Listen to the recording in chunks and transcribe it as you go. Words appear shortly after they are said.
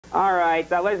All right,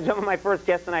 ladies and gentlemen, my first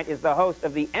guest tonight is the host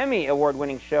of the Emmy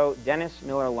Award-winning show, Dennis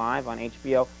Miller Live on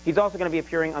HBO. He's also going to be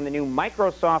appearing on the new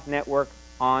Microsoft Network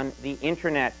on the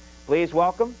Internet. Please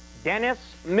welcome Dennis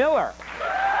Miller.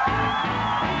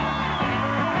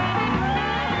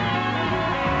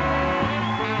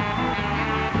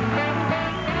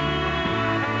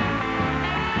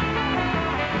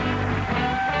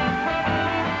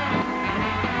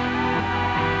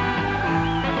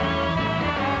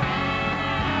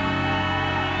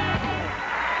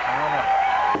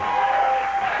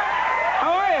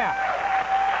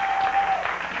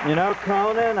 You know,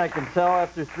 Conan, I can tell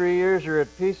after 3 years you're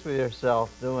at peace with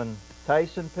yourself doing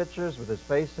Tyson pictures with his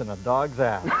face in a dog's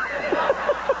ass.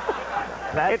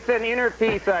 It's an inner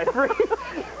peace I breathe.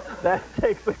 That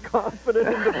takes a confident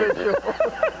individual.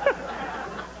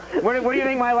 What do you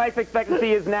think my life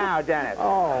expectancy is now, Dennis?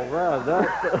 Oh, man,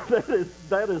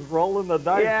 that is rolling the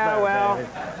dice. Yeah, there, well, baby.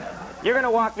 You're going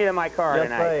to walk me to my car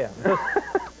tonight. Yes, I am.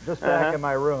 Just back in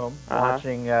my room,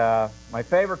 watching my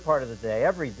favorite part of the day,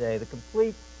 every day, the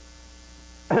complete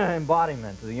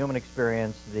embodiment of the human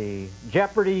experience, the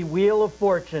Jeopardy Wheel of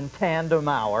Fortune Tandem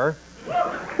Hour.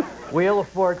 Wheel of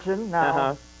Fortune,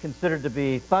 now considered to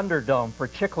be Thunderdome for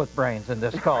chiclet brains in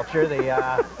this culture.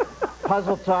 The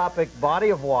puzzle topic, body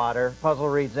of water. Puzzle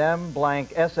reads M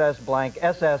blank, SS blank,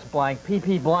 SS blank,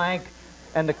 PP blank,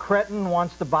 and the cretin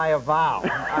wants to buy a vow.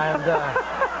 And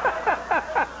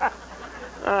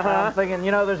I'm thinking,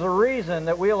 you know, there's a reason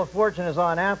that Wheel of Fortune is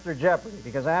on after Jeopardy,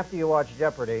 because after you watch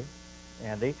Jeopardy,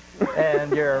 Andy,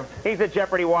 and you're... He's a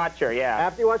Jeopardy watcher, yeah.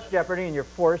 After you watch Jeopardy and you're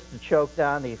forced to choke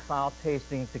down the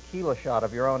foul-tasting tequila shot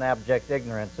of your own abject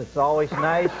ignorance, it's always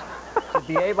nice to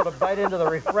be able to bite into the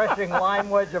refreshing lime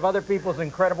wedge of other people's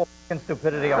incredible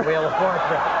stupidity on Wheel of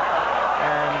Fortune.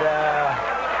 And,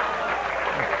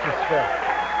 it's just...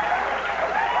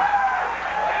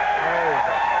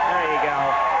 there you go.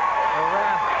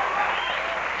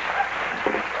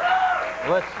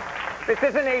 Listen. This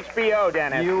isn't HBO,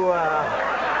 Dennis.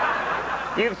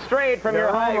 You've strayed from your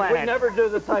homeland. We never do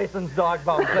the Tyson's dog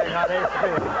bone thing on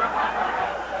HBO.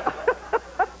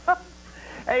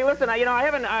 Hey, listen, I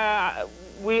haven't,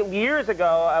 years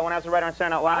ago, when I was a writer on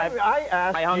Saturday Night Live,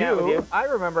 I hung out with you. I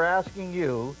remember asking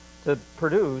you to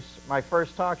produce my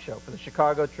first talk show for the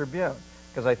Chicago Tribune,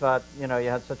 because I thought, you know, you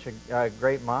had such a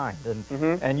great mind,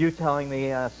 and you telling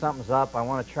me something's up, I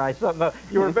want to try something.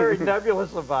 You were very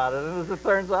nebulous about it, and as it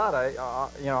turns out,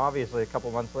 you know, obviously a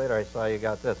couple months later, I saw you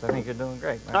got this. I think you're doing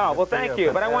great, man. Oh, well, thank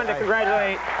you. But I wanted to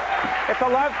congratulate. It's a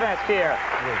love fest here.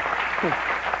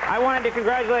 I wanted to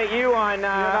congratulate you on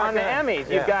the Emmys.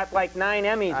 You've got like 9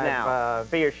 Emmys now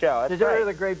for your show. That's Did you hear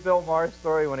the great Bill Maher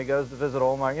story when he goes to visit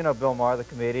Olmeyer? You know Bill Maher, the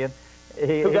comedian.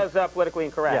 Who does Politically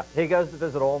Incorrect. Yeah, he goes to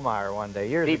visit Olmeyer one day,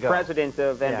 years ago. The president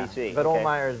of NBC. Yeah, but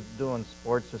Olmeyer's doing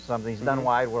sports or something. He's done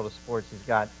Wide World of Sports. He's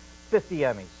got 50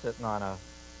 Emmys sitting on a,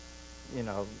 you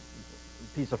know,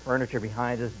 piece of furniture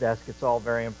behind his desk. It's all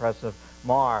very impressive.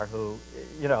 Maher, who,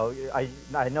 you know, I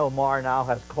know Maher now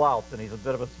has clout, and he's a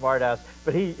bit of a smartass,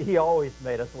 but he always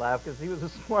made us laugh because he was a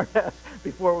smartass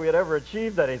before we had ever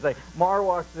achieved anything. Maher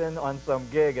walks in on some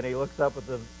gig, and he looks up at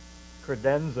the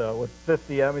credenza with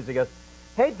 50 Emmys. He goes,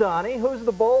 "Hey, Donnie, who's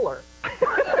the bowler?"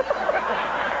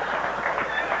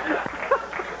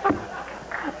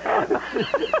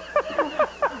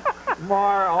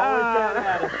 Maher always had an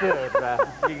attitude, man.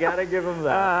 You got to give him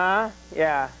that.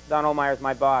 Yeah, Don Olmeyer's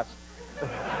my boss.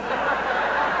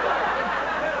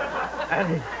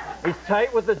 And he's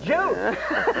tight with the juice.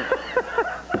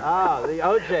 The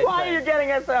OJ Why are you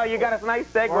getting us? Oh, you got us a nice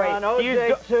segue. We're on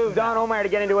OJ too. Don Olmeyer to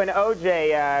get into an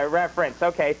OJ reference.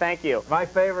 Okay, thank you. My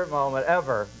favorite moment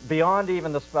ever, beyond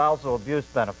even the spousal abuse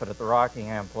benefit at the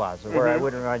Rockingham Plaza, where I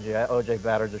would remind you, OJ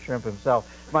battered the shrimp himself.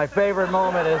 My favorite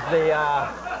moment is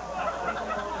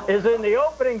is in the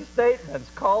opening statements,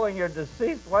 calling your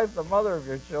deceased wife the mother of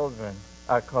your children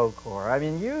a co-core. I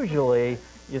mean, usually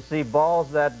you see balls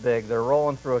that big, they're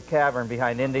rolling through a cavern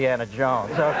behind Indiana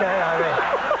Jones, okay? I mean,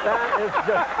 that is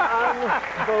just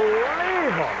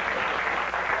unbelievable.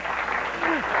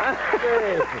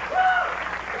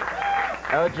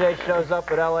 OJ shows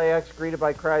up at LAX, greeted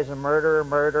by cries of murder,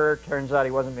 murder. Turns out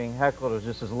he wasn't being heckled, it was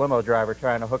just his limo driver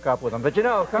trying to hook up with him. But you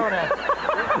know, Conan...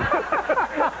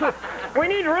 We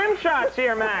need rim shots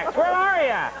here, Max. Where are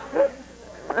you?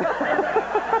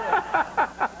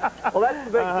 Well, that's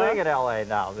the big thing in L.A.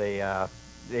 now.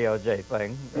 the OJ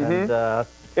thing, and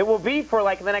it will be for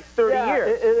like the next 30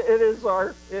 years.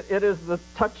 It is the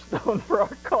touchstone for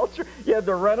our culture. You had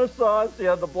the Renaissance, you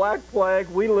had the Black Plague.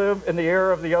 We live in the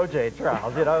era of the OJ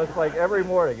trials. You know, it's like every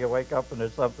morning you wake up and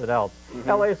there's something else.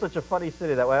 LA is such a funny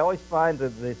city that way. I always find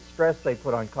the stress they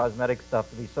put on cosmetic stuff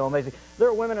to be so amazing. There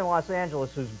are women in Los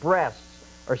Angeles whose breasts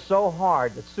are so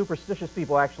hard that superstitious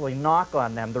people actually knock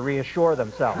on them to reassure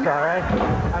themselves, all right?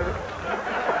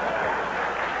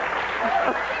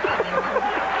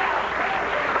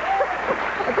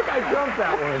 I jumped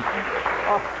that one.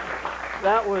 Oh,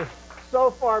 that was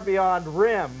so far beyond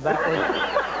rim. That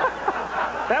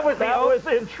was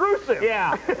intrusive.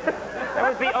 Yeah. That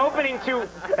was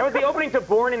the opening to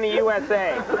Born in the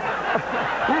USA.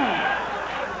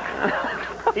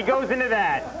 He goes into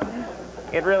that.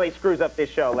 It really screws up this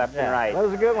show left and right. That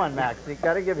was a good one, Max. You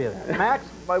got to give you that. Max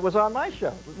was on my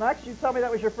show. Max, you tell me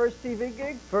that was your first TV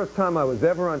gig? First time I was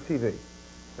ever on TV.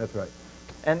 That's right.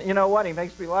 And you know what? He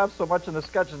makes me laugh so much in the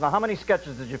sketches. Now, how many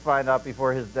sketches did you find out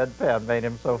before his deadpan made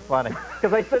him so funny?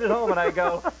 Because I sit at home and I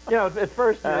go, you know, at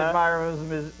first I admire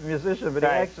him as a musician, but he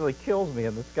actually kills me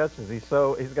in the sketches. He's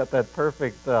got that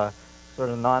perfect sort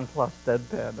of nonplussed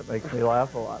deadpan that makes me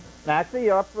laugh a lot. Maxie,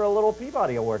 you're up for a little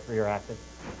Peabody Award for your acting.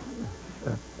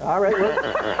 All right.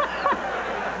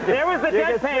 There was the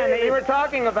deadpan that you were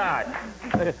talking about.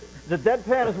 The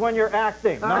deadpan is when you're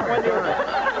acting, not when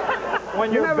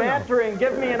you're bantering.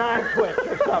 Give me an eye twitch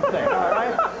or something, all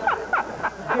right?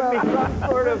 Give me some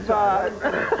sort of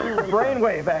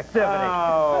brainwave activity.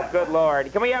 Oh, good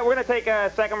Lord. We're going to take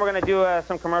a second. We're going to do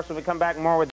some commercials. We come back more with